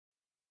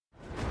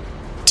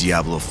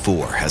Diablo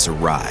 4 has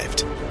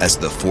arrived. As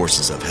the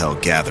forces of hell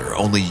gather,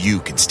 only you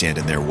can stand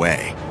in their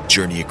way.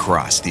 Journey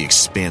across the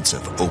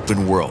expansive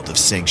open world of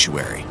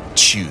Sanctuary.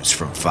 Choose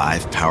from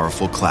 5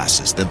 powerful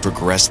classes, then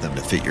progress them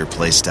to fit your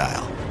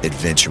playstyle.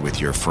 Adventure with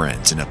your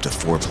friends in up to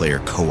 4-player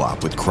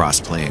co-op with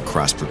cross-play and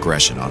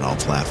cross-progression on all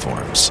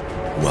platforms.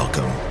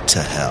 Welcome to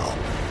hell.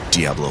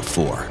 Diablo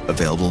 4,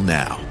 available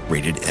now.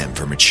 Rated M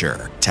for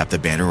mature. Tap the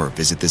banner or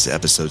visit this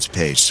episode's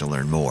page to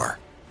learn more.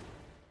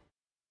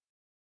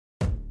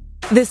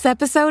 This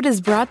episode is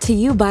brought to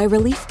you by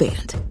Relief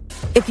Band.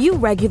 If you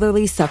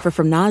regularly suffer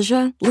from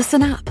nausea,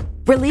 listen up.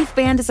 Relief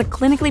Band is a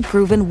clinically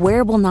proven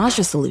wearable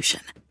nausea solution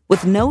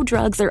with no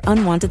drugs or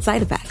unwanted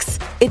side effects.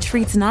 It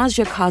treats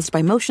nausea caused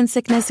by motion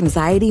sickness,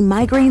 anxiety,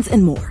 migraines,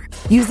 and more,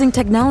 using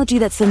technology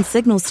that sends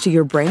signals to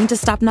your brain to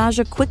stop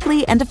nausea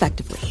quickly and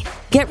effectively.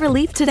 Get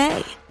relief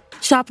today.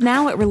 Shop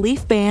now at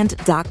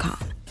reliefband.com.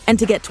 And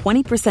to get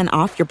 20%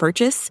 off your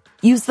purchase,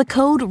 use the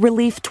code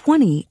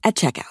RELIEF20 at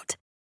checkout.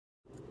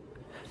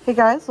 Hey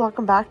guys,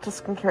 welcome back to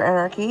Skincare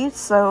Anarchy.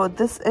 So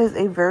this is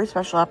a very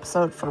special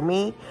episode for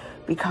me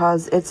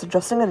because it's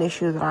addressing an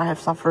issue that I have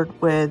suffered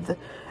with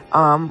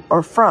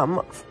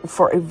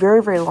for a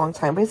very, very long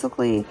time.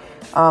 Basically,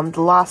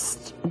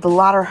 the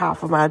latter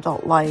half of my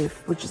adult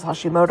life, which is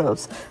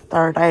Hashimoto's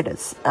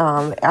thyroiditis.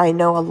 I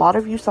know a lot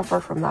of you suffer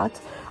from that.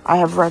 I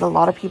have read a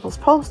lot of people's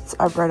posts.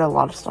 I've read a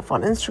lot of stuff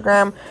on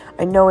Instagram.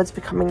 I know it's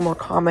becoming more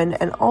common.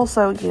 And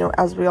also,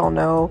 as we all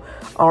know,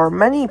 or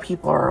many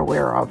people are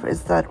aware of,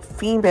 is that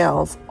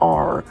females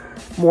are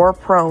more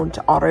prone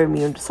to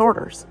autoimmune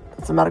disorders.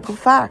 It's a medical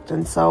fact.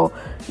 And so,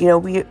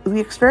 we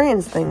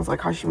experience things like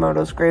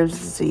Hashimoto's, Graves'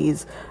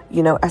 disease,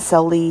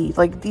 SLE.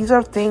 Like, these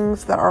are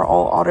things that are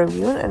all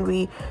autoimmune, and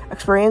we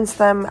experience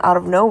them out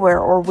of nowhere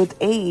or with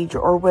age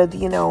or with,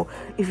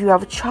 if you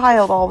have a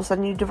child, all of a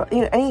sudden you develop,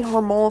 any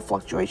hormonal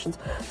fluctuations.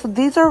 So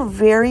these are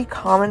very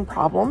common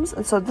problems.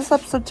 And so this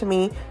episode to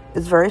me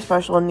is very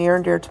special and near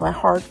and dear to my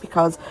heart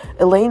because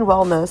Elaine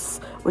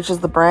Wellness, which is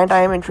the brand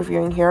I am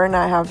interviewing here, and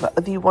I have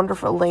the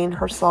wonderful Elaine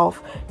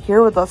herself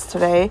here with us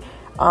today,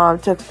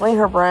 to explain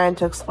her brand,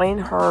 to explain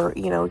her,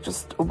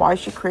 just why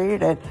she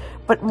created it,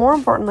 but more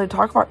importantly,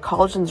 talk about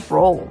collagen's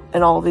role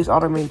in all of these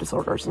autoimmune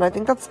disorders. And I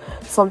think that's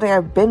something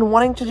I've been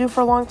wanting to do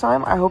for a long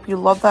time. I hope you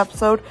love the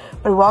episode,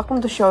 but welcome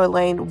to the show,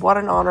 Elaine. What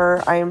an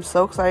honor. I am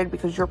so excited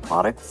because your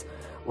products,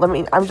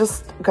 I'm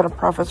just going to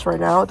preface right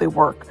now, they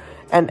work.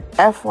 And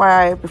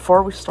FYI,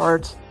 before we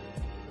start,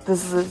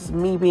 this is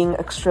me being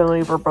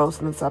extremely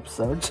verbose in this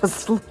episode,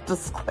 just a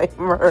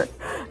disclaimer,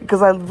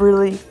 because I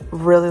really,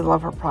 really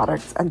love her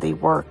products and they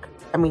work.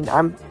 I mean,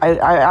 I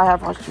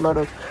have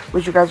Hashimoto's,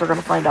 which you guys are going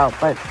to find out,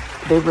 but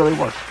they really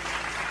work.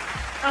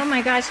 Oh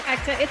my gosh,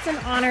 Ekta, it's an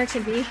honor to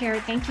be here.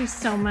 Thank you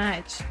so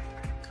much.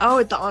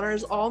 Oh, the honor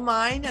is all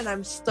mine, and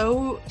I'm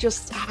so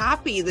just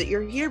happy that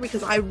you're here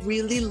because I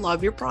really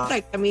love your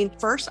product. I mean,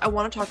 first, I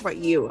want to talk about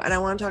you, and I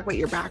want to talk about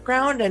your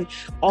background and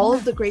all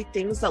of the great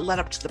things that led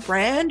up to the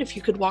brand. If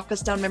you could walk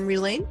us down memory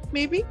lane,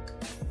 maybe?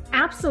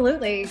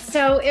 Absolutely.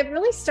 So it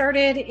really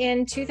started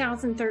in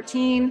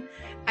 2013.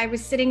 I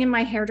was sitting in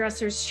my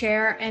hairdresser's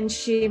chair, and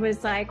she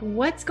was like,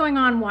 "What's going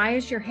on? Why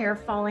is your hair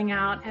falling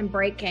out and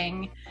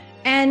breaking?"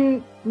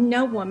 And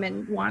no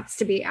woman wants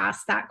to be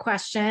asked that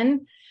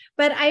question.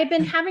 But I had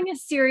been having a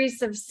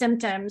series of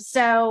symptoms.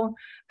 So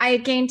I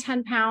had gained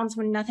 10 pounds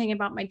when nothing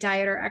about my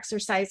diet or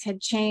exercise had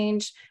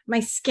changed.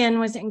 My skin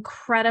was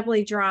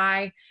incredibly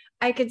dry.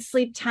 I could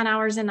sleep 10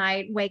 hours a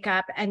night, wake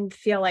up and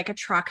feel like a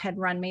truck had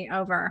run me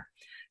over.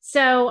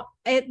 So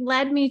it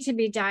led me to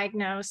be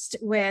diagnosed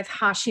with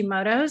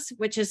Hashimoto's,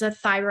 which is a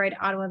thyroid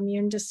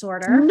autoimmune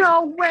disorder.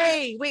 No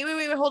way. Wait,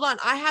 hold on.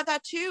 I had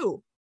that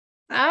too.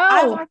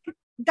 Oh,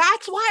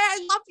 that's why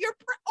I love your,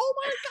 oh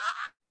my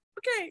God.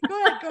 Okay,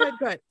 go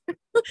ahead.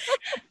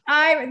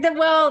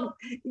 Well,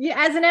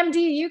 as an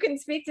MD, you can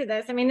speak to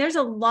this. I mean, there's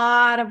a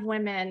lot of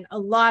women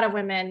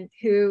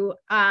who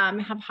have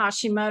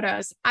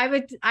Hashimoto's.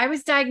 I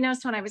was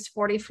diagnosed when I was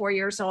 44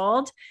 years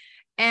old.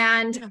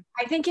 And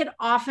I think it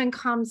often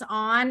comes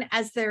on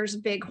as there's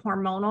big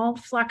hormonal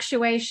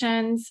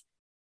fluctuations,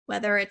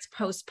 whether it's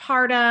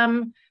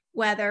postpartum,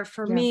 whether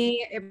for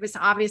me, it was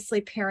obviously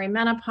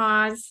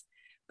perimenopause.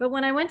 But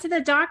when I went to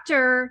the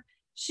doctor,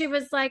 she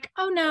was like,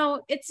 "Oh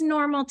no, it's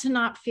normal to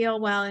not feel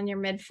well in your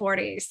mid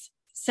 40s.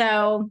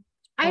 So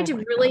I had to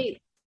really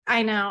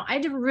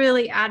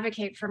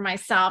advocate for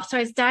myself. So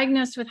I was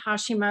diagnosed with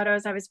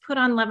Hashimoto's. I was put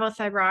on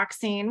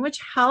levothyroxine, which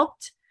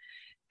helped.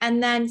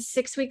 And then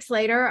 6 weeks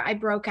later, I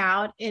broke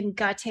out in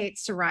guttate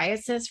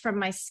psoriasis from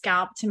my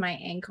scalp to my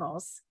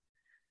ankles.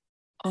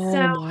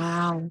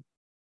 Wow.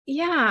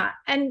 Yeah.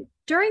 And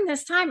during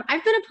this time,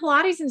 I've been a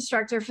Pilates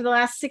instructor for the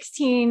last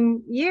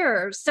 16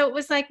 years. So it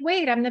was like,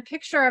 wait, I'm the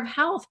picture of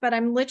health, but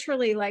I'm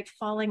literally like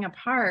falling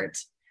apart.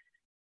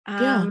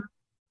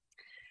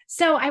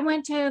 So I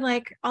went to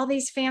like all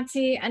these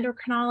fancy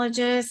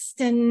endocrinologists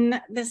and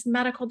this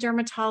medical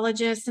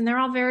dermatologist, and they're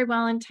all very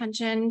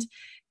well-intentioned.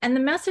 And the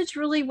message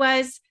really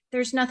was,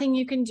 there's nothing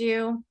you can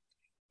do,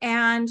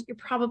 and you're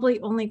probably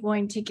only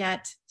going to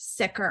get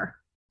sicker.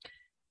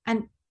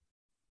 And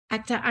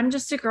I'm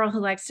just a girl who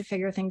likes to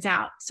figure things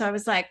out. So I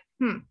was like,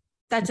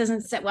 that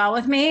doesn't sit well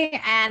with me.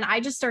 And I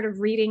just started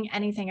reading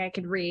anything I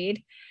could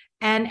read.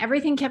 And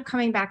everything kept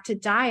coming back to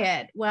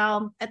diet.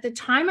 Well, at the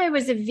time I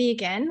was a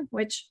vegan,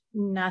 which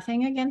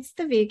nothing against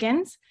the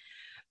vegans,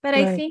 but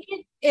I think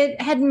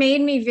it had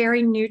made me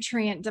very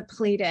nutrient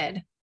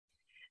depleted.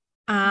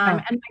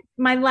 And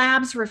my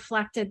labs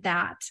reflected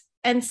that.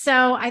 And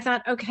so I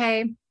thought,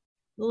 okay,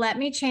 let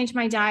me change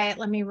my diet.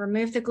 Let me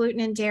remove the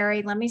gluten and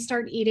dairy. Let me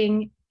start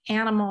eating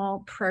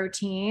animal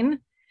protein.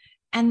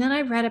 And then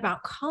I read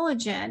about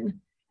collagen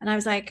and I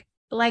was like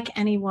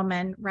any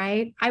woman,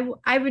 right?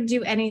 I would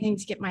do anything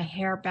to get my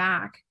hair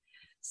back.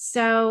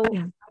 So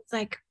I was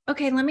like,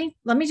 okay, let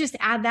me just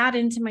add that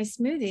into my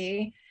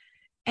smoothie.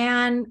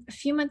 And a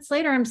few months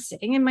later, I'm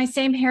sitting in my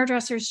same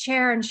hairdresser's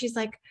chair and she's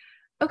like,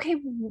 okay,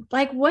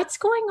 like what's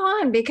going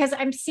on? Because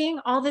I'm seeing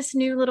all this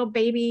new little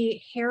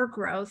baby hair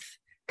growth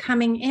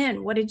coming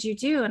in. What did you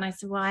do? And I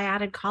said, well, I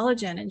added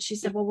collagen. And she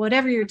said, well,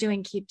 whatever you're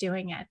doing, keep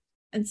doing it.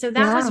 And so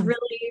that was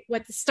really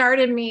what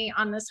started me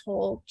on this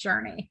whole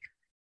journey.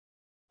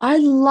 I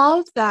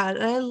love that.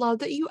 And I love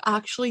that you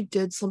actually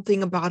did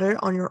something about it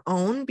on your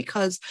own,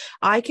 because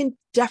I can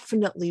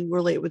definitely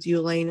relate with you,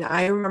 Elaine.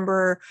 I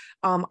remember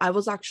I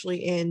was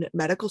actually in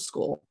medical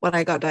school when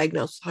I got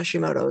diagnosed with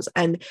Hashimoto's,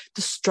 and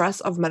the stress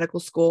of medical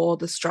school,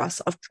 the stress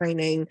of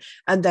training,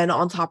 and then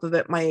on top of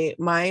it,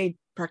 my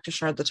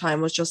practitioner at the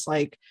time was just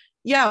like,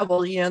 yeah, well,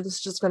 this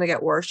is just going to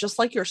get worse, just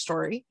like your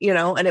story,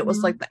 and it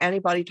was like the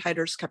antibody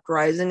titers kept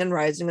rising and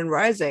rising and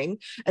rising.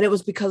 And it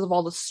was because of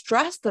all the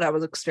stress that I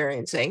was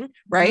experiencing,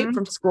 right,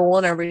 from school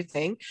and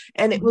everything.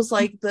 And it was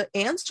like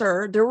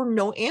there were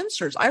no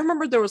answers. I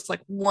remember there was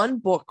like one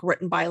book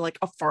written by like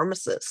a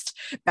pharmacist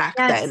back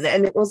then.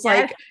 And it was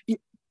like,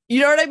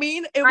 you know what I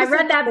mean? I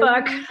read that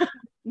book.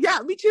 Yeah,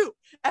 me too.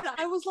 And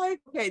I was like,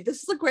 okay,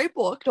 this is a great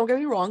book. Don't get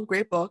me wrong,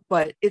 great book,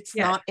 but it's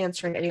not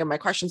answering any of my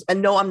questions.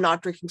 And no, I'm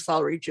not drinking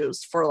celery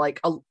juice for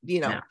like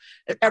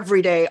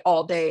every day,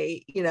 all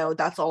day.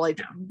 That's all I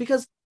do,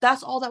 because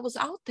that's all that was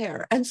out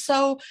there. And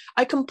so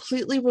I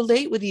completely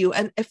relate with you.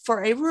 And if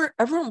for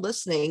everyone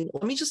listening,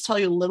 let me just tell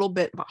you a little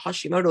bit about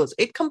Hashimoto's.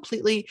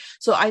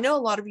 So I know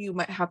a lot of you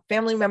might have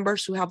family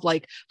members who have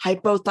like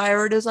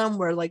hypothyroidism,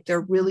 where like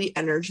they're really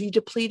energy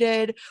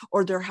depleted,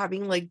 or they're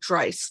having like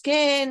dry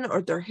skin,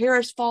 or their hair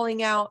is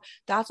falling out.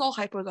 That's all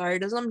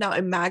hypothyroidism. Now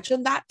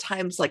imagine that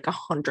times like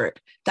 100.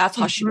 That's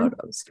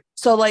Hashimoto's.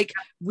 So like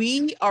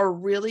we are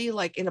really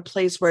like in a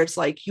place where it's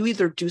like you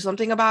either do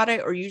something about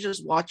it, or you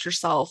just watch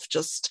yourself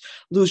just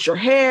lose your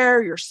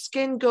hair, your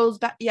skin goes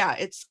back. Yeah,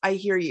 I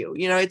hear you.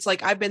 It's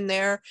like I've been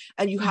there,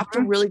 and you have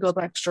to really go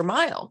the extra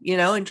mile,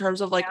 in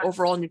terms of like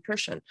overall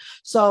nutrition.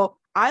 So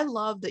I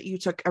love that you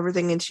took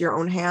everything into your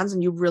own hands,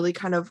 and you really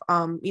kind of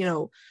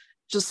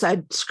just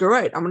said, screw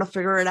it, I'm going to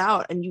figure it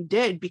out. And you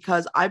did,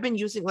 because I've been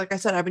using, like I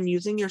said, I've been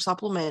using your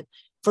supplement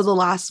for the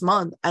last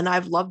month, and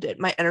I've loved it.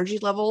 My energy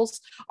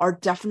levels are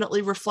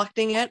definitely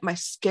reflecting it. My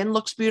skin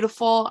looks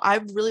beautiful.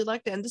 I've really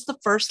liked it. And this is the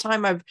first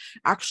time I've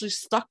actually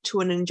stuck to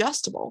an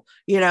ingestible,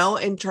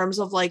 in terms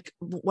of like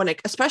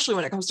especially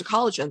when it comes to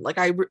collagen. Like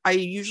I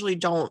usually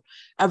don't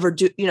ever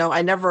do,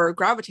 I never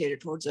gravitated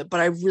towards it, but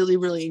I really,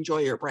 really enjoy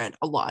your brand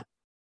a lot.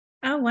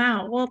 Oh,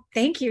 wow. Well,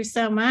 thank you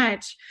so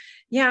much.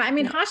 Yeah, I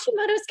mean,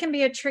 Hashimoto's can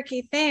be a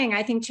tricky thing.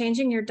 I think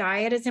changing your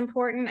diet is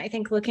important. I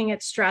think looking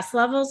at stress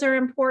levels are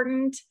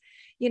important.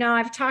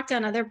 I've talked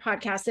on other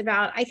podcasts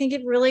about, I think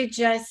it really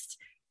just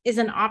is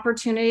an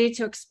opportunity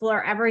to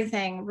explore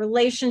everything,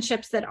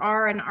 relationships that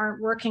are and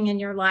aren't working in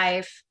your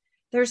life.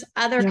 There's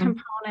other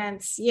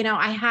components.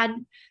 I had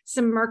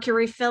some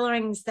mercury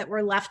fillings that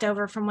were left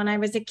over from when I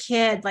was a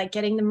kid, like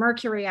getting the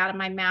mercury out of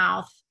my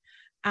mouth,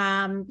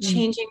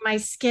 changing my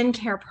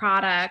skincare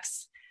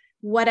products,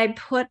 what I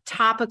put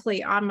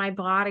topically on my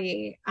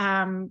body,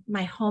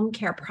 my home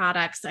care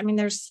products. I mean,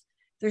 there's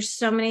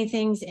so many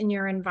things in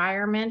your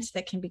environment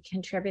that can be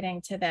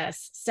contributing to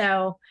this.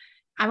 So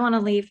I want to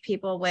leave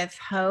people with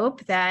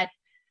hope that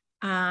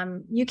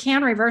you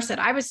can reverse it.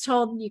 I was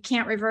told you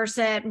can't reverse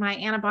it. My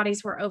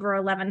antibodies were over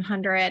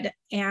 1100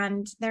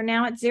 and they're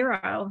now at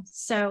 0.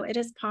 So it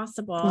is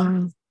possible.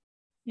 Wow.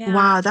 Yeah.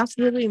 Wow, that's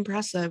really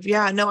impressive.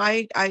 Yeah, no,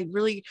 I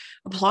really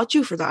applaud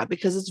you for that,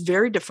 because it's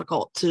very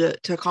difficult to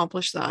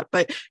accomplish that.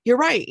 But you're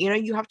right.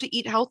 You have to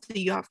eat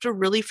healthy. You have to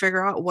really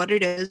figure out what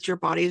it is your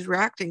body is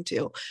reacting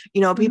to.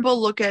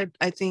 People look at,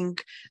 I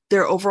think,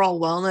 their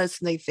overall wellness,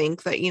 and they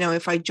think that,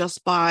 if I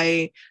just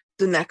buy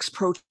the next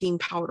protein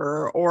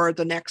powder or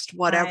the next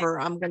whatever,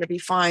 I'm going to be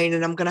fine.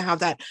 And I'm going to have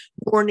that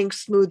morning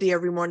smoothie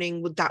every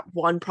morning with that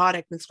one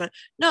product.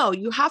 No,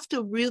 you have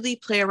to really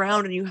play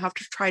around, and you have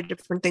to try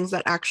different things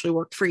that actually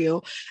work for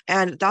you.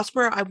 And that's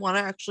where I want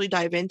to actually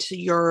dive into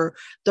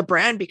the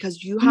brand,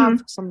 because you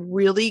have some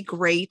really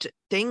great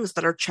things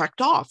that are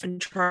checked off in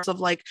terms of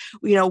like,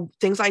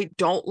 things I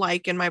don't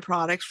like in my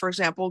products. For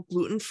example,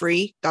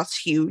 gluten-free, that's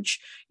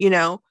huge,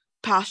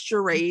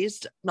 pasture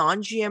raised,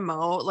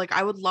 non-GMO. Like,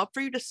 I would love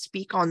for you to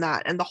speak on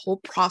that and the whole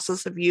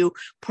process of you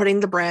putting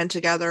the brand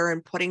together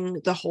and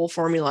putting the whole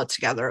formula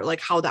together, like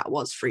how that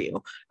was for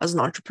you as an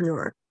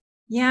entrepreneur.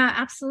 Yeah,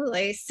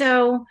 absolutely.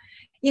 So,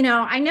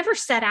 I never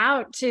set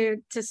out to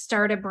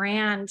start a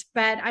brand,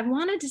 but I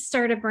wanted to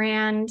start a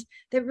brand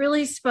that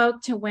really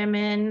spoke to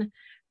women,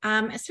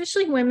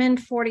 especially women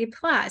 40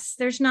 plus.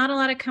 There's not a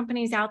lot of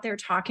companies out there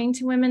talking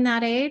to women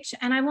that age.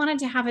 And I wanted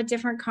to have a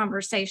different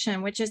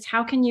conversation, which is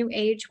how can you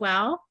age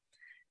well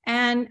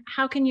and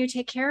how can you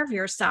take care of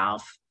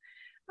yourself?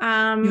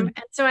 And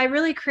so I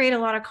really create a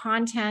lot of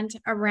content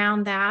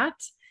around that.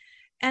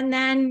 And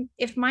then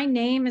if my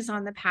name is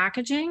on the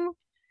packaging,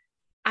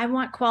 I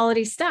want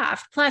quality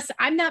stuff. Plus,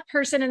 I'm that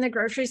person in the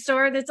grocery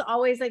store that's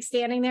always like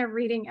standing there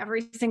reading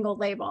every single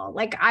label.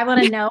 Like, I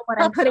want to know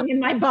what I'm putting in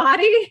my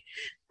body.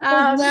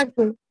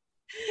 Exactly.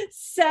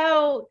 It's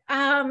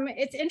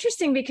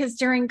interesting because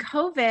during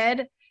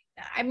COVID,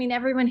 I mean,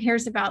 everyone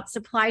hears about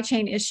supply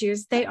chain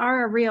issues. They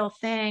are a real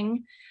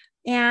thing.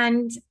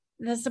 And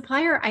the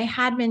supplier I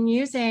had been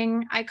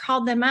using, I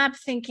called them up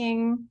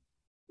thinking,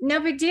 no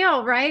big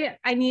deal, right?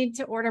 I need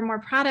to order more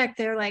product.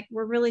 They're like,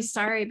 we're really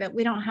sorry, but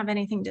we don't have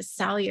anything to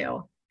sell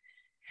you.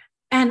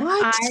 And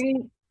What?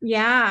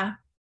 yeah,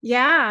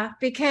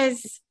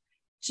 because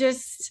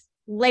just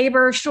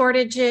labor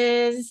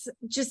shortages,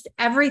 just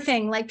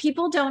everything. Like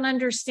people don't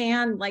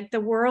understand, like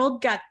the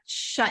world got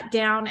shut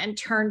down and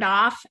turned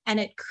off, and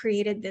it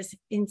created this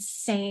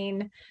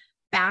insane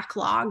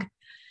backlog.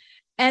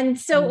 And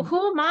so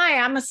who am I?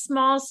 I'm a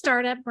small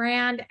startup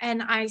brand.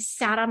 And I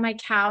sat on my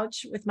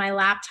couch with my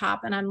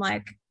laptop and I'm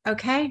like,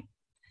 okay,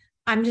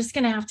 I'm just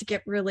going to have to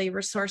get really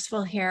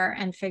resourceful here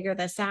and figure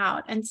this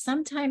out. And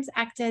sometimes,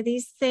 Ekta,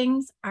 these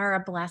things are a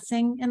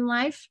blessing in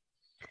life.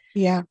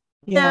 Yeah.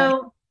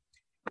 So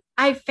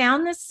I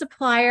found this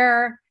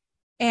supplier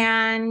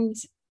and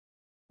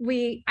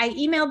I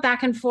emailed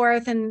back and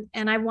forth and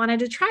I wanted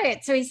to try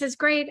it. So he says,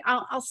 great,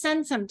 I'll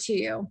send some to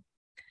you.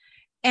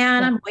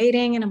 And I'm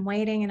waiting and I'm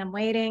waiting and I'm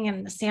waiting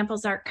and the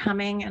samples aren't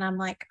coming. And I'm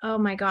like, oh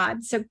my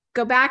God. So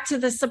go back to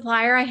the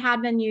supplier I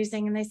had been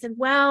using. And they said,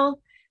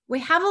 well, we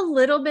have a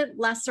little bit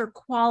lesser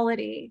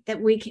quality that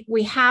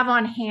we have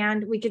on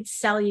hand. We could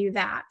sell you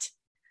that.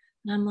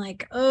 And I'm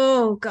like,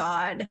 oh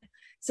God.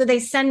 So they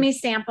send me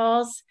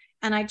samples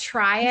and I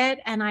try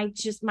it and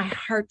my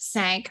heart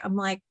sank. I'm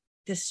like,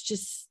 this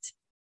just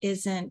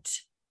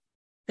isn't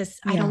this.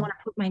 I don't want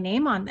to put my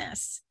name on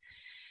this.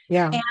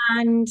 Yeah.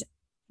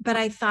 But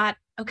I thought,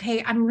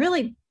 okay, I'm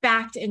really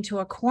backed into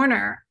a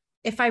corner.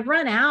 If I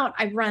run out,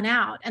 I run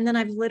out. And then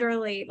I've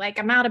literally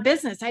I'm out of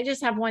business. I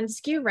just have one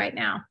SKU right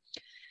now.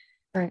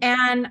 Right.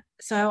 And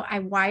so I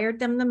wired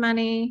them the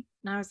money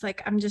and I was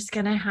like, I'm just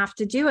going to have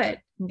to do it.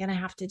 I'm going to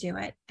have to do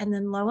it. And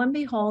then lo and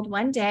behold,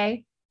 one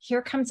day,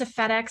 here comes a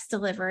FedEx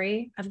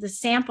delivery of the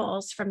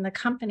samples from the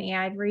company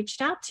I'd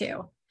reached out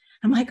to.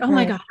 I'm like, oh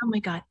my God, oh my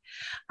God.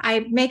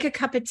 I make a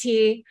cup of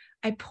tea.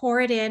 I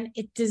pour it in.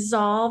 It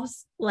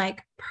dissolves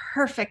like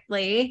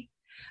perfectly.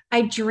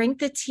 I drink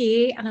the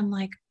tea and I'm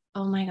like,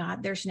 oh my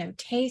God, there's no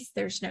taste.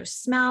 There's no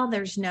smell.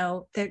 There's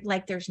no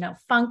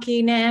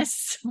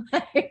funkiness.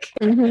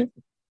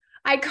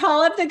 I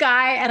call up the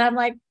guy and I'm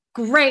like,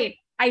 great,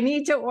 I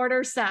need to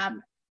order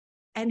some.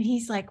 And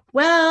he's like,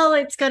 well,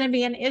 it's going to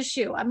be an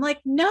issue. I'm like,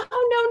 no.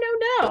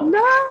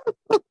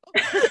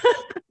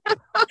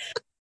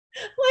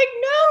 Like,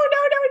 no,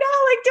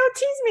 like, don't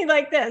tease me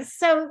like this.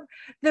 So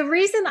the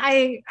reason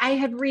I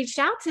had reached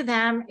out to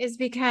them is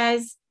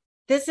because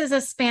this is a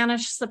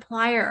Spanish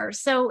supplier.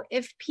 So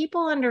if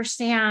people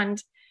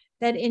understand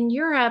that in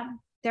Europe,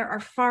 there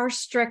are far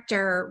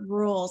stricter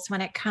rules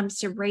when it comes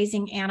to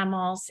raising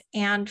animals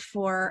and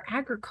for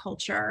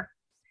agriculture.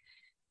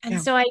 And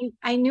so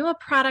I knew a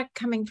product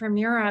coming from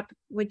Europe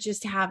would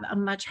just have a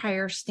much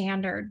higher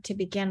standard to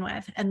begin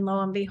with. And lo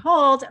and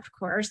behold, of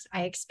course,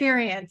 I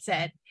experience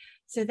it.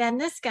 So then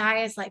this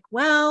guy is like,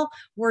 well,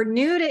 we're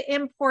new to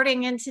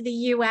importing into the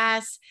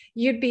US.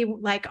 You'd be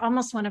like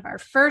almost one of our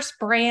first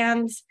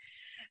brands.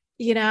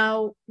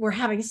 We're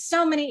having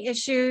so many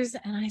issues.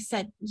 And I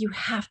said, you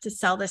have to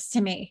sell this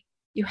to me.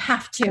 You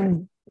have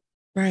to.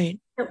 Right.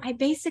 So I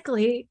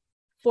basically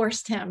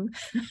forced him.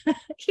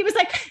 He was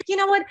like, you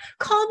know what?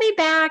 Call me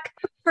back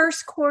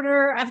first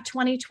quarter of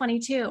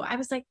 2022. I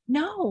was like,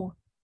 no.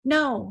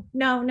 I'll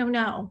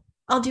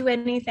do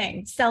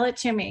anything. Sell it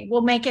to me.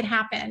 We'll make it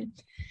happen.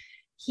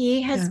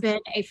 He has been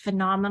a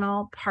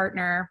phenomenal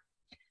partner.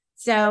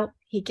 So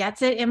he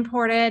gets it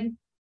imported.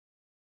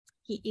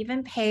 He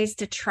even pays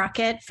to truck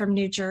it from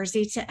New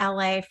Jersey to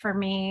LA for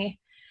me.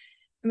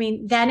 I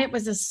mean, then it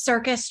was a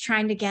circus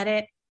trying to get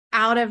it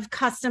out of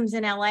customs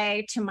in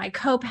LA to my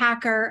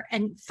co-packer.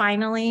 And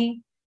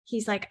finally,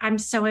 he's like, I'm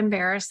so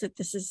embarrassed that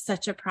this is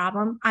such a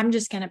problem. I'm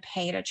just going to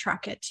pay to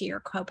truck it to your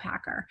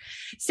co-packer.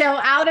 So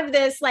out of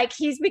this,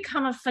 he's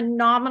become a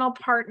phenomenal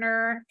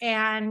partner.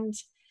 And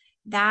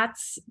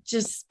that's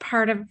just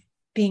part of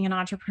being an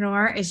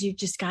entrepreneur is you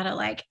just got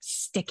to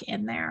stick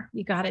in there.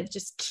 You got to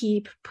just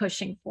keep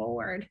pushing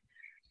forward.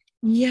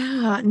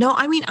 Yeah, no,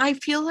 I mean, I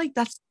feel like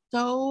that's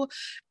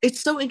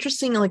it's so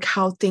interesting, like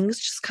how things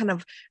just kind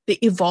of they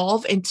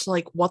evolve into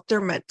like what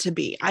they're meant to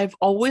be. I've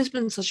always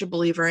been such a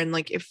believer in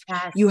like if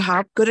you Yes.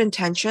 have good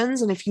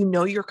intentions and if you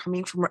know you're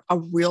coming from a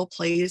real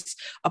place,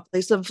 a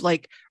place of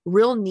like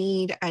real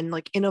need and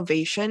like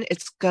innovation,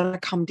 it's gonna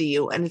come to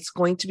you and it's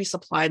going to be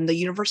supplied and the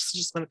universe is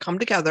just gonna come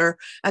together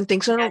and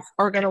things Yes.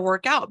 are gonna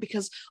work out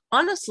because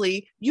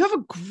honestly, you have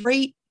a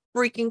great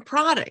freaking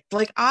product.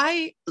 Like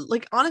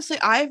honestly,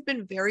 I've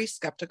been very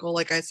skeptical,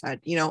 like I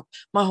said,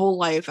 my whole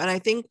life. And I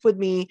think with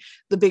me,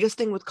 the biggest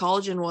thing with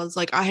collagen was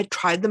like I had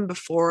tried them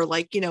before,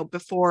 like,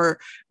 before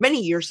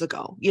many years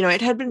ago.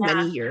 It had been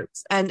many Yeah.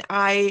 years. And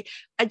I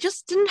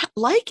just didn't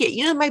like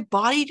it. My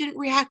body didn't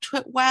react to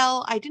it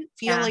well. I didn't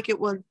feel Yeah. like it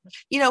was,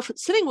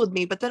 sitting with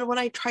me. But then when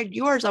I tried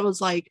yours, I was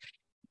like,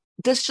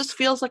 this just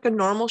feels like a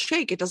normal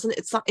shake.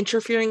 It's not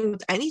interfering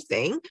with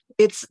anything.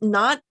 It's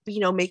not,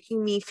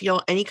 making me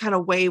feel any kind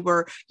of way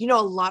where, a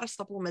lot of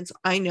supplements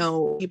I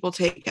know people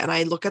take and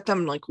I look at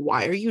them like,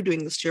 why are you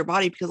doing this to your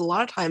body? Because a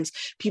lot of times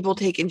people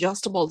take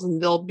ingestibles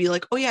and they'll be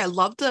like, oh yeah, I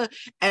love the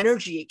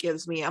energy it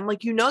gives me. I'm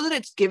like, that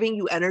it's giving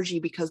you energy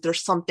because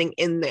there's something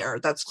in there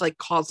that's like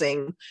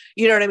causing,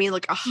 you know what I mean?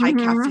 Like a high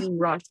Mm-hmm. caffeine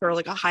rush or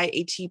like a high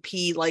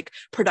ATP like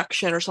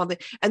production or something.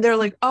 And they're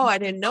like, oh, I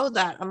didn't know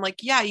that. I'm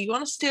like, yeah, you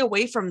want to stay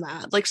away from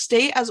that. Like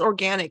stay as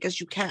organic as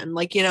you can.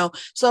 Like,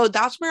 so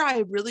that's where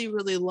I really,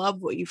 really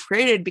love what you've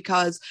created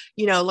because,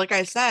 like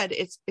I said,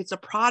 it's a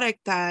product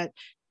that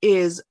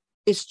is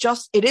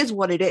it is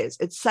what it is.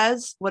 It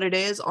says what it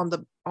is on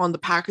the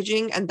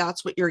packaging and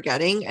that's what you're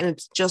getting. And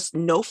it's just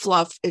no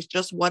fluff. It's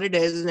just what it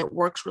is and it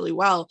works really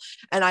well.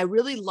 And I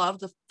really love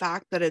the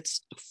fact that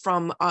it's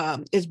from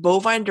is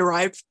bovine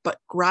derived but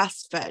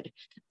grass fed.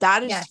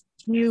 That is Yes.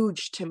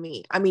 huge to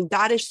me. I mean,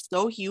 that is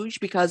so huge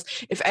because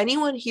if any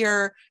of you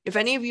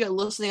are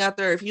listening out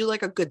there, if you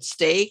like a good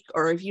steak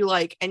or if you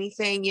like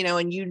anything,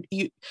 and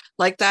you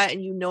like that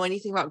and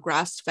anything about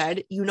grass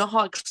fed, you know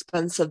how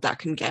expensive that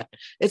can get.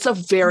 It's a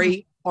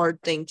very hard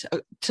thing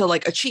to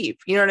like achieve,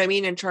 you know what I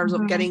mean, in terms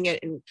of Mm-hmm. getting it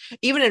in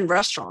even in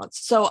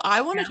restaurants. So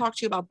I want to Yeah. talk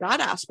to you about that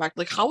aspect.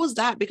 Like how was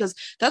that? Because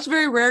that's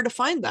very rare to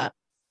find that.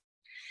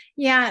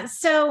 Yeah.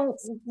 So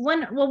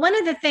one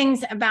of the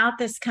things about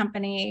this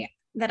company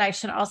that I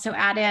should also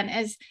add in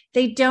is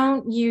they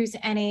don't use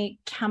any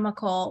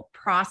chemical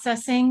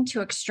processing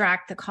to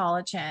extract the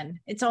collagen.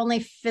 It's only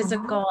Oh.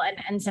 physical and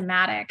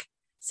enzymatic.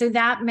 So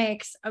that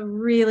makes a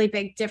really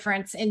big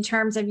difference in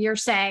terms of you're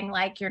saying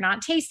like you're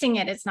not tasting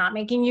it, it's not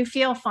making you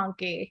feel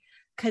funky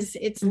because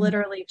it's Mhm.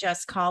 literally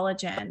just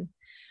collagen.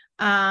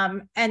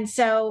 And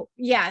so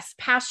yes,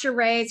 pasture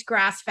raised,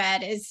 grass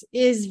fed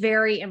is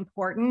very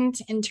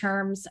important in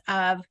terms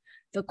of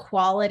the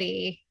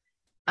quality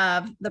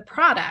of the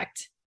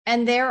product.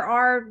 And there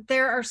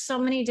are so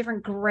many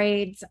different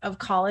grades of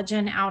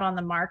collagen out on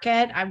the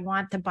market. I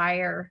want the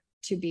buyer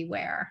to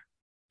beware.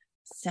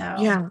 So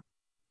Yeah.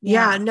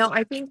 Yeah, yeah. no,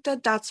 I think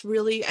that that's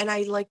really, and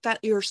I like that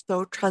you're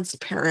so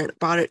transparent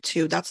about it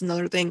too. That's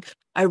another thing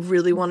I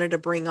really wanted to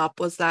bring up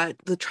was that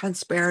the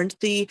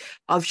transparency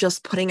of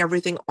just putting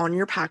everything on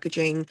your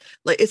packaging.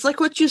 Like it's like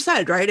what you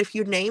said, right? If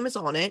your name is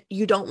on it,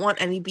 you don't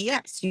want any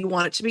BS. You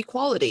want it to be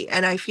quality.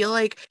 And I feel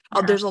like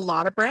Yeah. there's a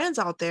lot of brands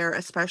out there,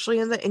 especially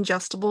in the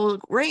ingestible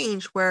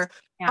range, where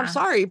I'm Yeah.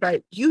 sorry,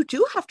 but you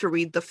do have to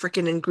read the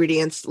freaking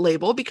ingredients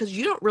label because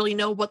you don't really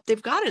know what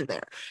they've got in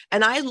there.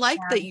 And I like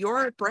Yeah. that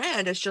your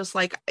brand is just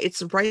like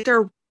it's right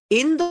there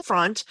in the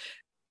front,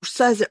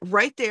 says it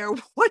right there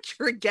what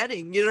you're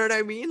getting. You know what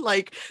I mean?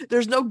 Like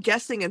there's no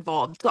guessing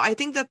involved. So I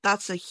think that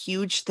that's a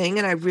huge thing.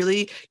 And I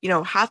really,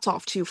 hats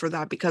off to you for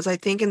that because I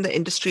think in the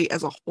industry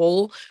as a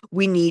whole,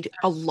 we need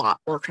a lot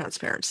more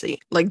transparency.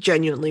 Like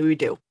genuinely, we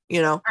do,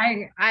 you know?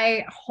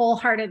 I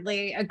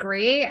wholeheartedly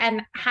agree.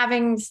 And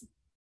having,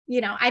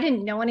 I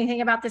didn't know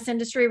anything about this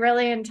industry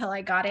really until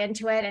I got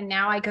into it. And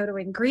now I go to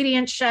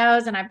ingredient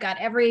shows and I've got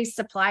every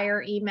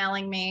supplier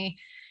emailing me.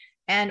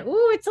 And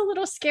ooh, it's a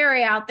little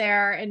scary out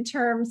there in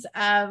terms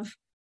of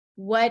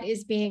what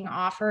is being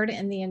offered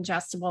in the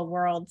ingestible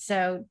world.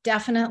 So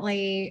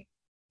definitely,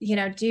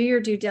 do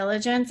your due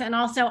diligence. And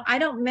also, I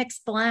don't mix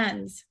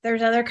blends.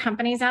 There's other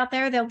companies out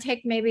there, they'll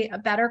take maybe a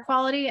better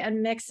quality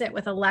and mix it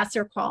with a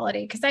lesser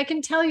quality. Because I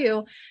can tell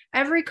you,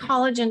 every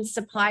collagen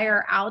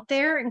supplier out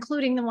there,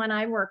 including the one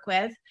I work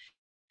with,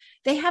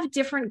 they have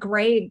different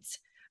grades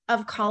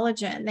of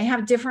collagen. They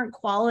have different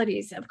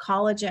qualities of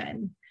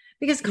collagen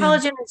because Yeah.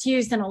 collagen is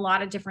used in a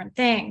lot of different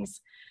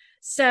things.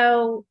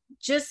 So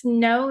just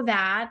know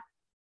that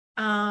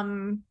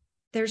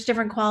there's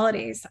different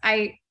qualities.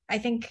 I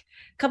think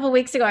a couple of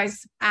weeks ago I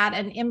was at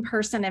an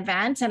in-person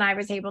event and I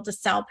was able to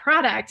sell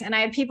product and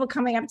I had people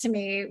coming up to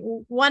me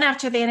one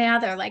after the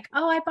other like,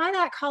 "Oh, I buy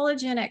that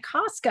collagen at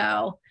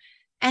Costco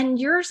and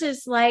yours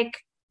is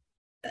like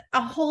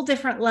a whole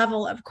different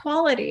level of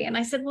quality." And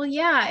I said, "Well,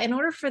 yeah, in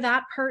order for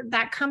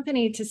that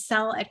company to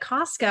sell at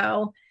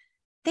Costco,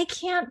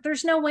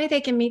 there's no way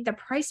they can meet the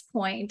price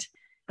point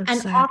and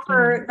Exactly.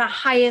 offer the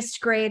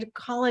highest grade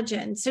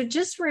collagen." So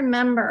just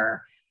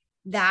remember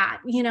that,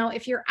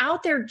 if you're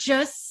out there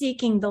just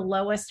seeking the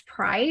lowest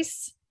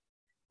price,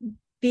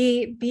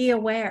 be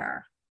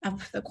aware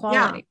of the Yeah.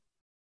 quality.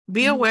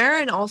 Be Mhm. aware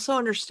and also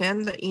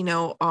understand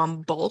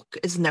that, bulk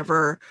is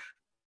never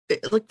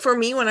like for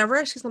me, whenever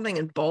I see something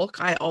in bulk,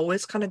 I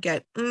always kind of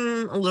get a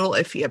little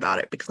iffy about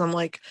it because I'm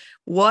like,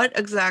 what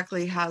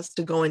exactly has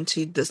to go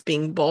into this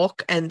being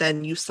bulk and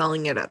then you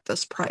selling it at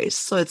this price?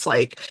 So it's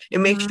like, it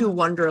makes you Mhm.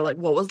 wonder, like,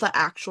 what was the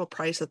actual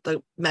price that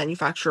the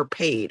manufacturer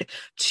paid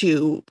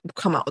to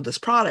come out with this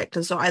product?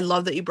 And so I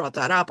love that you brought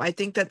that up. I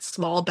think that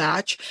small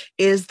batch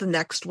is the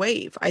next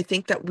wave. I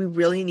think that we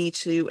really need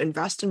to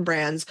invest in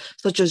brands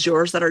such as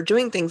yours that are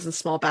doing things in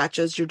small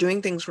batches. You're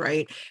doing things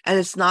right, and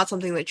it's not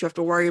something that you have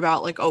to worry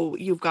about like, oh,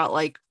 you've got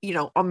like,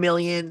 a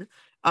million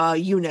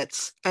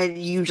units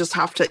and you just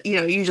have to,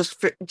 you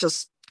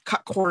just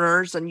cut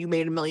corners and you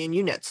made a million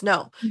units.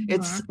 No,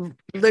 it's Mhm.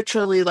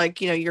 literally like,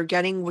 you're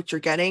getting what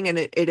you're getting, and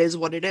it is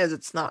what it is.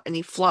 It's not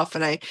any fluff.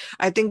 And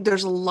I think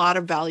there's a lot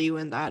of value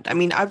in that. I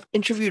mean, I've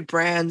interviewed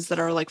brands that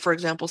are like, for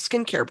example,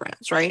 skincare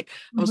brands, right?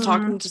 I was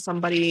talking Mhm. to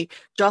somebody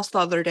just the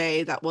other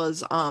day that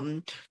was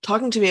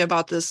talking to me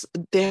about this.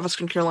 They have a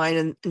skincare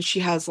line, and she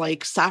has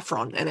like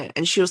saffron in it.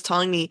 And she was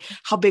telling me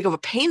how big of a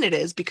pain it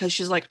is because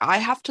she's like, I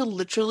have to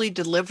literally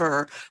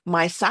deliver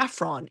my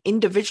saffron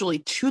individually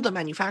to the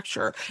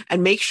manufacturer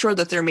and make sure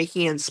that they're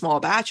making it in small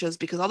batches,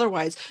 because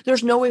otherwise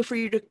there's no way for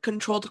you to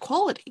control the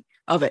quality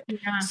of it.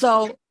 Yeah.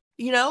 So,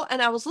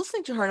 and I was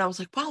listening to her and I was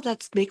like, wow,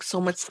 that makes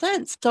so much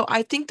sense. So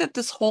I think that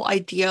this whole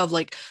idea of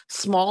like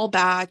small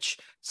batch,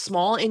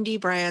 small indie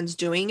brands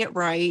doing it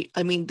right.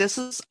 I mean, this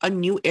is a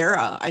new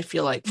era, I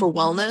feel like, for Mhm.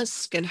 wellness,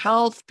 skin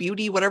health,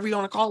 beauty, whatever you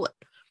want to call it.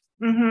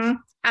 Mm-hmm.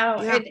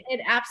 Oh, Yeah.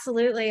 it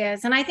absolutely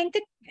is. And I think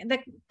that the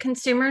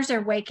consumers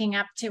are waking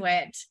up to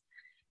it.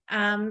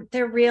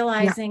 They're Yeah.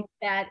 realizing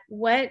that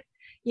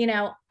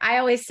I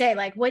always say,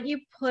 like, what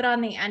you put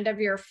on the end of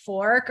your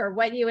fork or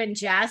what you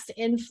ingest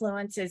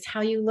influences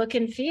how you look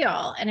and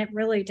feel. And it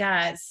really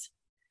does.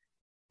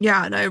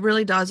 Yeah, no, it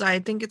really does. I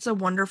think it's a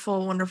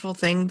wonderful, wonderful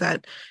thing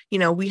that,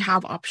 we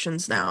have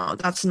options now.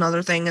 That's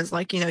another thing is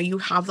like, you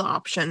have the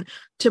option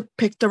to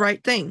pick the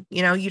right thing.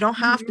 You don't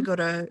have to Mhm. go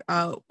to,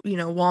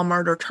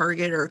 Walmart or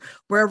Target or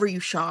wherever you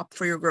shop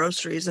for your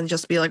groceries and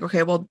just be like,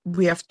 okay, well,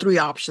 we have three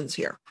options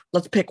here.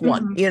 Let's pick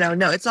one. Mhm.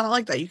 No, it's not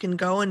like that. You can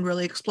go and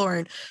really explore.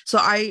 And so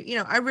I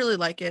really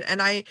like it.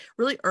 And I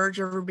really urge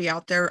everybody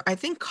out there. I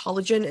think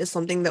collagen is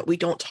something that we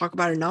don't talk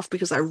about enough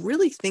because I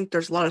really think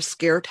there's a lot of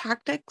scare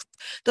tactics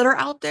that are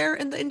out there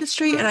in the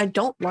industry, and I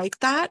don't like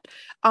that.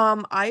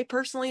 I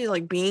personally,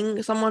 like,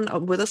 being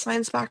someone with a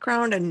science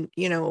background and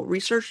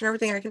research and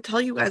everything, I can tell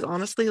you guys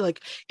honestly,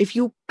 like, if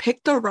you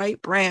pick the right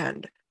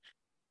brand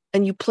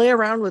and you play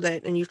around with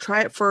it and you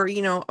try it for,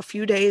 a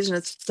few days and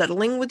it's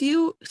settling with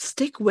you,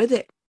 stick with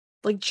it.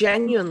 Like,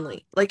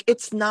 genuinely. Like,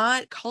 it's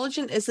not,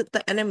 collagen isn't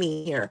the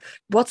enemy here.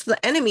 What's the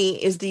enemy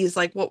is these,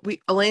 like, what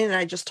Elaine and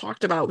I just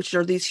talked about, which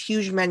are these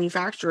huge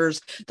manufacturers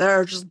that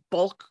are just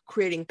bulk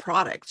creating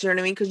products. You know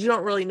what I mean? Because you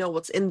don't really know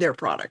what's in their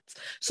products.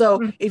 So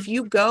Mhm. if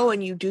you go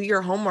and you do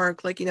your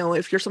homework, like,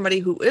 if you're somebody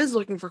who is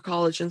looking for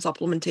collagen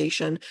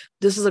supplementation,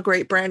 this is a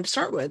great brand to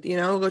start with.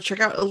 Go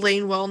check out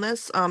Elaine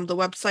Wellness. The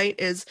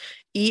website is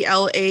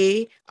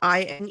Elaine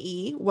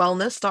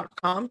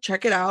wellness.com.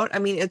 Check it out. I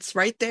mean, it's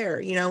right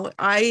there.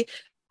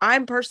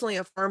 I'm personally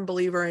a firm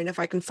believer, and if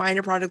I can find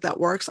a product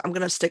that works, I'm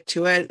gonna stick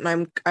to it,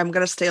 and I'm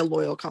gonna stay a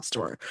loyal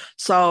customer.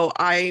 So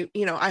I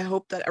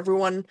hope that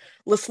everyone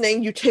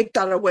listening, you take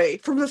that away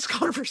from this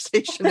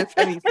conversation, if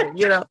anything,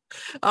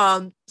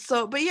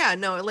 but yeah,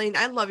 no, Elaine,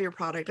 I love your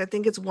product. I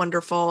think it's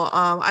wonderful.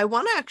 I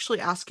want to actually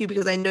ask you,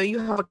 because I know you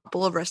have a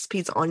couple of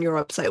recipes on your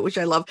website, which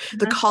I love.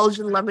 The Mhm.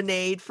 collagen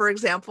lemonade, for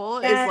example,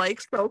 is Yeah. like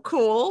so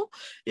cool.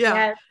 Yeah.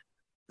 Yeah.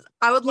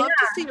 I would Yeah. love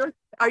to see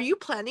are you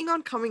planning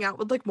on coming out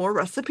with like more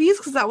recipes?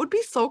 Because that would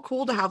be so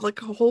cool to have like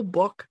a whole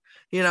book,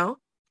 you know?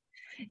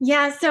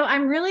 Yeah, so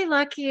I'm really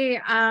lucky.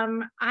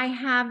 I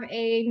have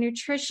a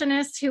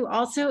nutritionist who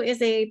also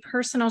is a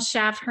personal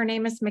chef. Her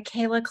name is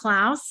Michaela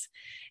Klaus.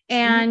 Mhm.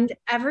 And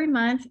every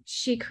month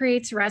she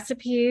creates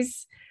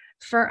recipes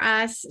for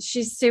us.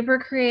 She's super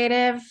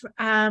creative.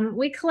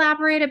 We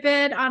collaborate a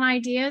bit on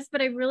ideas,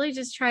 but I really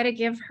just try to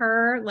give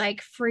her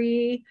like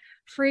free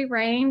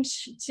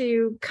range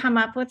to come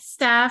up with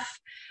stuff.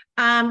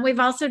 We've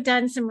also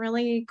done some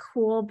really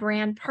cool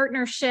brand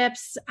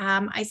partnerships.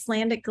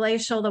 Icelandic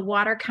Glacial, the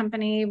water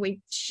company,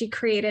 she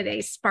created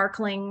a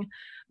sparkling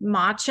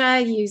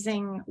matcha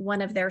using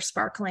one of their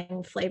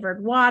sparkling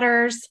flavored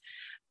waters.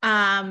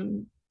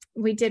 Um,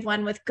 we did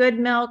one with Good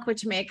Milk,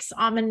 which makes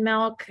almond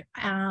milk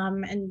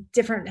and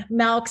different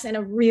milks in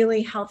a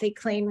really healthy,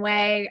 clean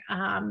way.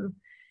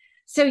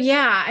 So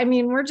yeah, I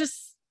mean,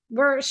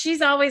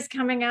 she's always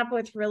coming up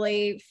with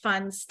really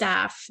fun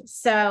stuff.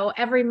 So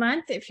every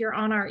month, if you're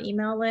on our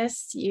email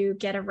list, you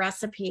get a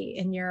recipe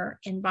in your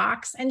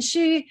inbox. And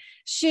she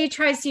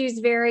tries to use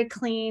very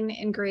clean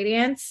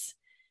ingredients.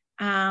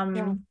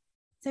 Yeah.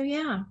 So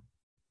yeah,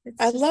 I it's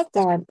just love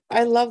that.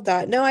 I love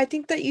that. No, I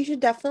think that you should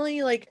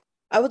definitely like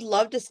I would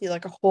love to see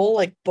like a whole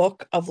like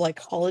book of like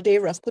holiday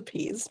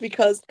recipes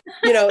because,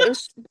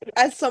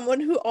 as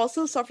someone who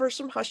also suffers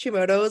from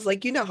Hashimoto's,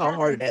 like how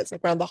hard it is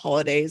like around the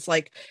holidays,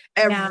 like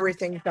Yeah.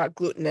 everything's got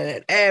gluten in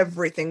it,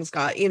 everything's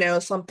got,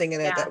 something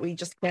in it Yeah. that we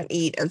just can't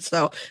eat. And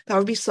so that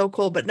would be so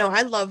cool. But no,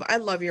 I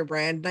love your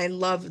brand and I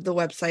love the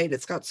website.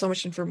 It's got so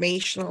much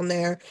information on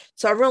there.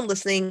 So everyone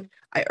listening,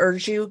 I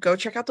urge you, go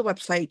check out the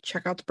website,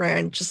 check out the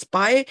brand, just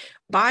buy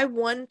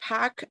one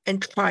pack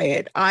and try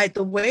it.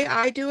 The way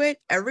I do it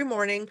every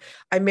morning,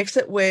 I mix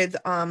it with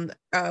what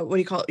do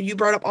you call it? You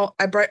brought up all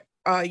I brought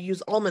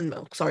use almond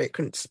milk. Sorry, I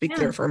couldn't speak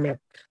Yeah. there for a minute.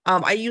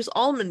 I use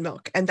almond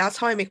milk and that's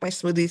how I make my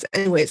smoothies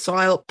anyway. So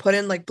I'll put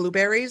in like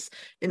blueberries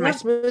in my Yep.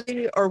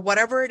 smoothie or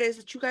whatever it is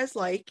that you guys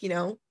like,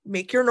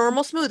 make your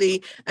normal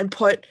smoothie and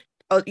put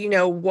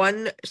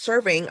one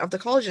serving of the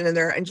collagen in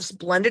there and just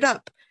blend it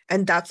up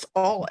and that's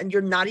all and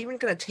you're not even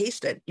going to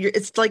taste it.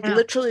 It's like Yeah.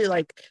 literally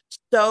like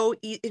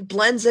it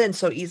blends in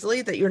so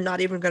easily that you're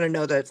not even going to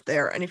know that it's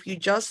there. And if you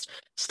just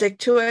stick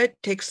to it,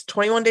 takes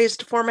 21 days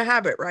to form a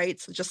habit, right?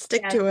 So just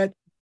stick Yes. to it.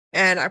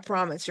 And I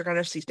promise you're going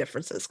to see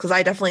differences because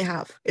I definitely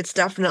have. It's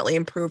definitely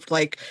improved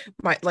like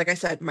I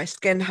said, my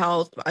skin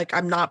health, like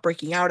I'm not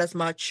breaking out as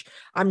much.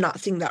 I'm not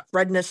seeing that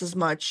redness as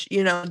much,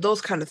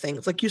 those kind of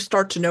things. Like you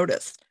start to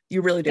notice.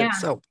 You really do. Yeah.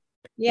 So,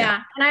 yeah.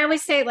 Yeah. And I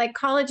always say, like,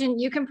 collagen,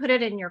 you can put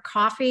it in your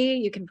coffee,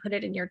 you can put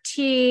it in your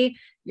tea,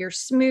 your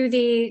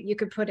smoothie, you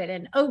could put it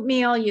in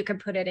oatmeal, you can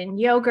put it in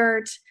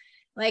yogurt.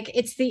 Like,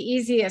 it's the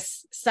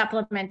easiest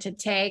supplement to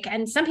take.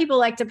 And some people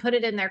like to put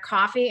it in their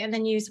coffee and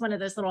then use one of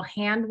those little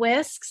hand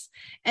whisks,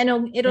 and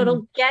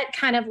it'll get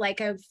kind of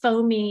like a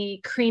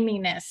foamy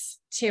creaminess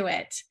to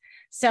it.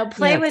 So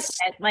play with Yes.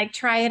 it, like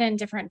try it in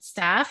different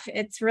stuff.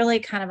 It's really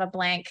kind of a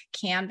blank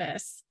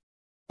canvas.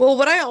 Well,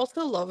 what I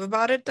also love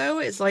about it though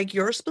is like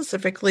yours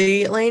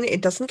specifically, Elaine,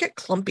 it doesn't get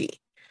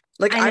clumpy.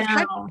 Like I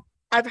know.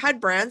 I've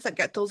had brands that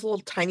get those little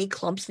tiny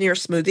clumps in your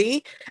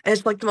smoothie, and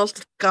it's like the most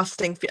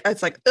disgusting.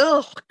 It's like,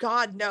 oh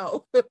God,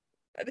 no. What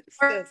is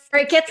this? Or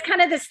it gets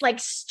kind of this like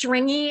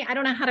stringy. I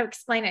don't know how to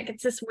explain it. It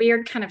gets this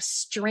weird kind of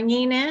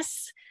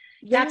stringiness.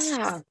 That's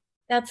Yeah.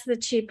 that's the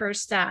cheaper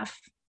stuff.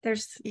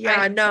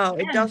 Yeah, no,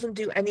 it Yeah, doesn't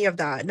do any of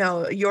that.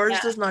 No, yours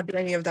yeah, does not do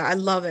any of that. I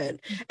love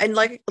it. And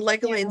like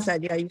Elaine yeah,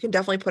 said, yeah, you can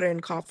definitely put it in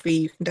coffee.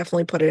 You can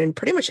definitely put it in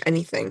pretty much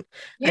anything.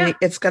 And yeah,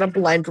 it's gonna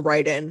blend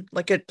right in.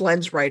 Like it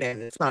blends right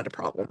in. It's not a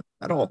problem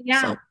at all.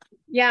 yeah, So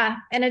yeah.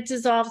 And it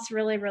dissolves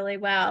really, really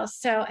well.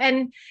 So,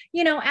 and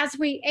as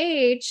we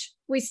age,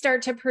 we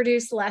start to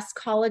produce less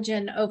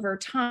collagen over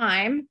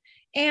time.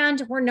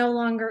 And we're no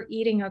longer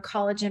eating a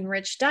collagen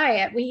rich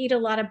diet. We eat a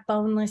lot of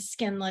boneless,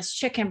 skinless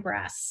chicken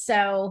breasts.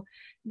 So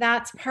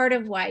that's part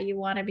of why you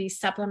want to be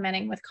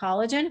supplementing with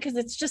collagen because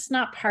it's just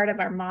not part of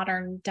our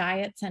modern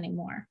diets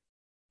anymore.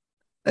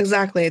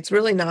 exactly. It's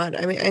really not.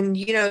 I mean, and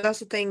that's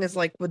the thing is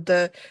like with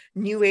the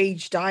new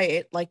age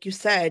diet, like you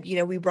said,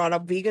 we brought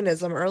up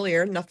veganism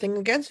earlier. Nothing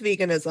against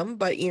veganism,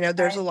 but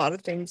there's a Right. lot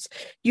of things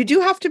you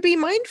do have to be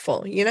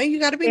mindful. You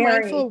got to be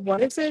mindful Very. of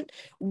what is it,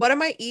 what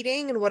am I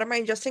eating and what am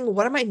I ingesting,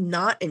 what am I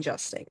not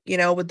ingesting,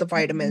 with the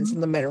vitamins Mhm.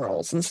 and the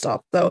minerals and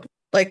stuff. So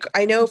like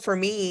I know for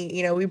me,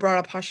 we brought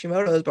up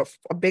Hashimoto's, but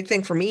a big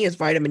thing for me is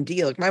vitamin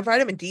D. Like my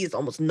vitamin D is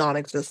almost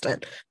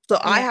non-existent. So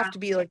I have Yeah. to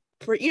be like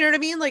you know what I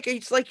mean? Like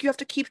it's like you have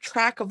to keep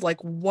track of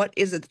like what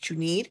is it that you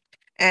need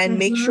and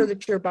make sure Hmm.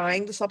 that you're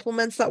buying the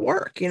supplements that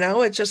work,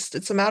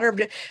 it's a matter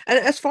of and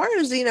as far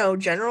as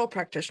general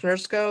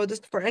practitioners go, this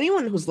for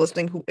anyone who's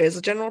listening who is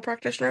a general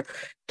practitioner,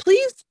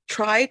 please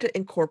try to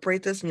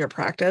incorporate this in your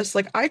practice.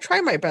 Like I try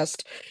my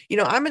best.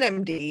 I'm an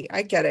MD.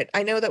 I get it.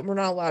 I know that we're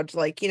not allowed to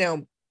like,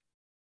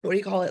 what do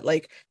you call it?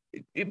 Like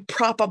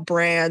prop up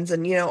brands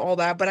and all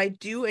that, but I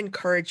do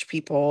encourage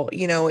people,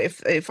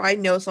 if I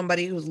know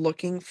somebody who's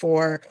looking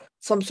for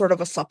some sort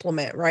of a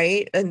supplement,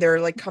 right? And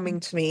they're like coming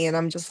to me and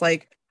I'm just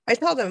like I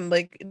tell them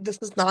like this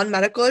is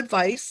non-medical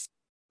advice,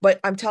 but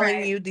I'm telling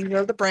Right. you these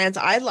are the brands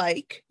I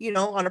like,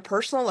 on a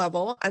personal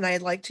level and I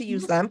like to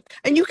use Mhm. them.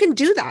 And you can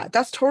do that.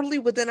 That's totally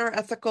within our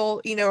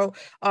ethical,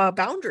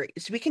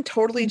 boundaries. We can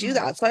totally do Mhm.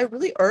 that. So I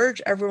really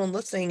urge everyone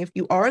listening, if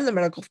you are in the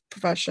medical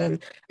profession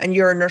and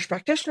you're a nurse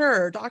practitioner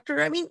or a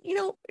doctor, I mean,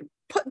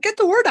 get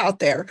the word out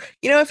there.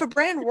 If a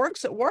brand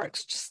works, it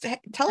works. Just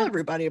tell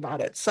everybody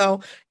about it. So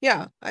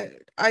yeah,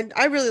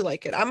 I really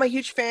like it. I'm a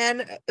huge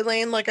fan,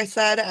 Elaine, like I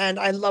said, and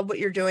I love what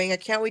you're doing. I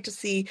can't wait to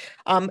see.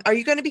 Are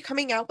you going to be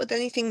coming out with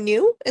anything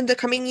new in the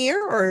coming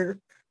year or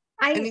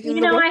I, anything in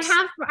you the know, I works?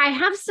 have I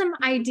have some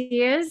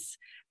ideas,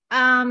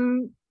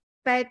 um,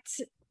 but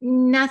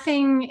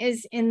nothing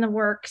is in the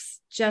works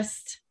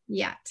just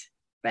yet.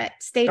 But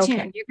stay Okay.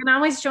 tuned. You can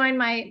always join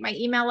my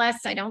email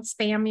list. I don't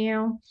spam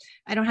you.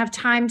 I don't have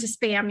time to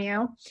spam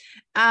you.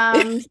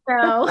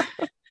 So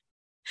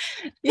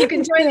you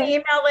can join the Yeah.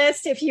 email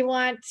list if you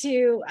want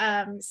to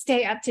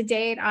stay up to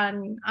date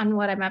on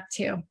what I'm up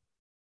to.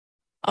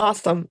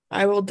 Awesome.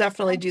 I will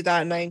definitely do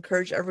that. And I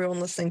encourage everyone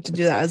listening to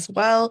do that as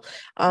well.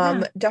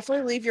 Yeah.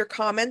 Definitely leave your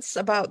comments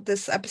about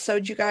this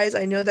episode, you guys.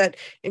 I know that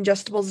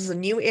ingestibles is a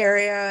new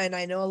area, and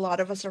I know a lot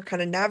of us are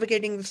kind of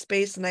navigating the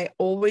space, and I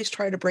always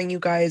try to bring you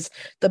guys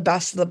the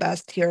best of the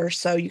best here.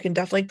 So you can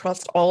definitely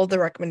trust all of the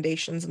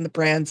recommendations and the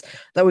brands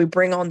that we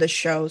bring on this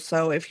show.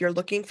 So if you're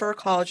looking for a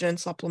collagen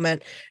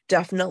supplement,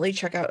 definitely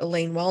check out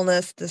Elaine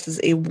Wellness. This is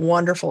a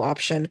wonderful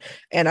option,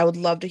 and I would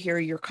love to hear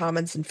your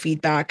comments and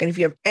feedback. And if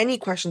you have any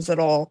questions at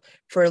all,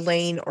 for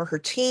Elaine or her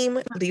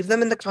team, leave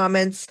them in the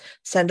comments,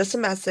 send us a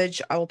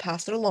message. I will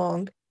pass it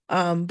along.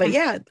 But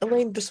yeah,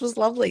 Elaine, this was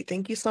lovely.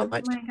 Thank you so Oh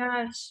much. my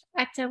gosh.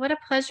 Ekta, what a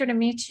pleasure to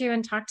meet you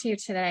and talk to you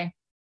today.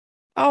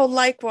 Oh,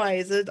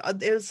 likewise.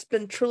 It's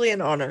been truly an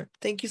honor.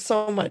 Thank you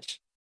so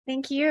much.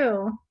 Thank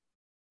you.